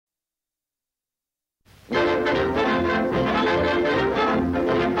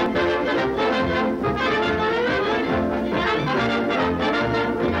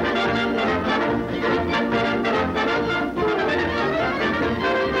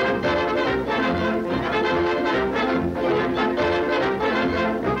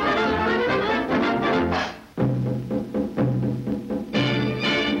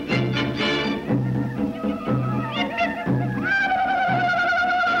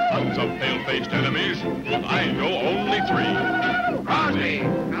I know only three. Crosby,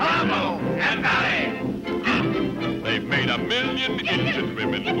 Columbo, and Vallée. They've made 1,000,000 Indian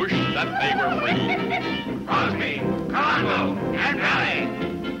women wish that they were free. Crosby, Columbo, and Vallée.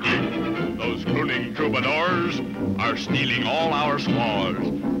 Those crooning troubadours are stealing all our squaws.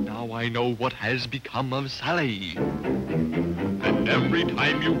 Now I know what has become of Sally. And every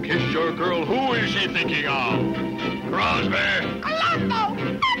time you kiss your girl, who is she thinking of? Crosby, Columbo,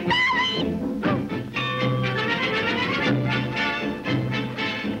 and Vallée.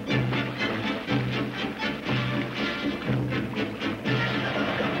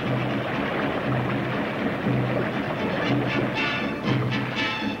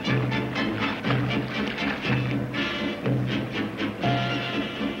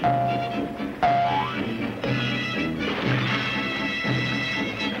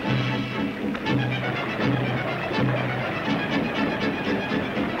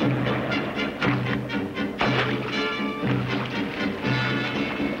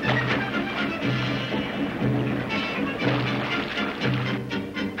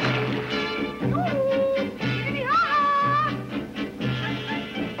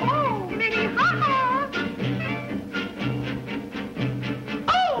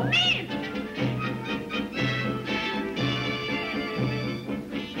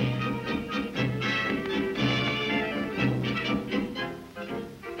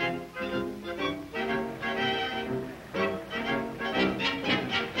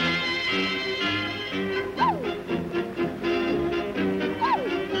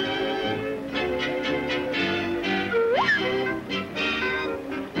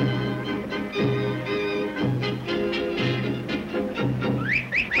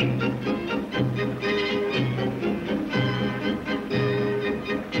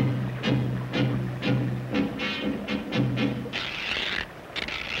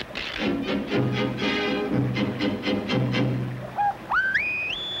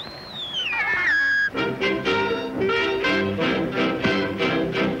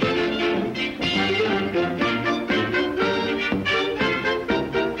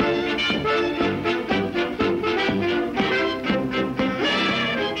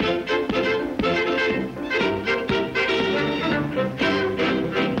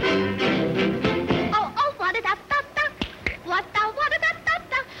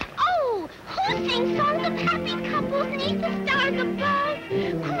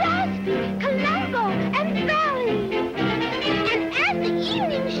 Crosby, Columbo, and Vallée. And as the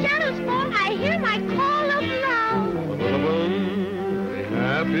evening shadows fall, I hear my call of love.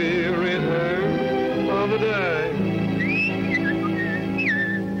 Happy return of the day.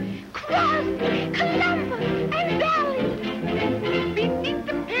 Crosby, Columbo, and Vallée. Beneath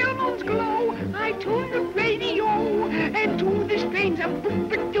the pale moon's glow, I tune the radio and tune the strains of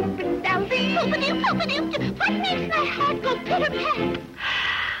boop-a-doop-a-dally. Boop-a-doop, what makes my heart go pitter-pat?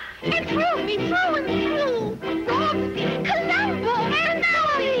 And thrill me through and through. Crosby, Columbo, and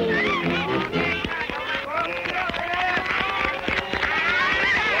Vallée.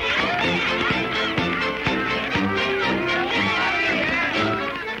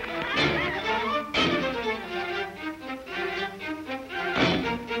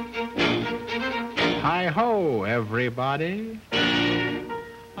 Hi-ho, everybody.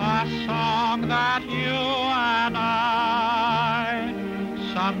 A song that you and I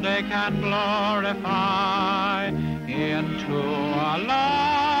someday can glorify into a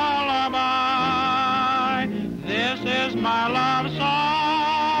lullaby. This is my love song.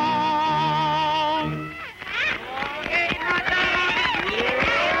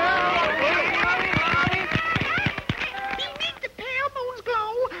 Beneath the pale moon's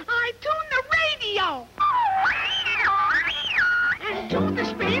glow, I tune the radio. And to the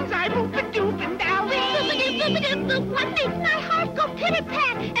strings I boop-a-doop and dally. Boop-a-doop, boop-a-doop, boop. What makes my heart go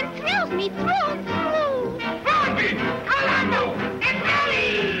pitter-pat and thrills me through and through?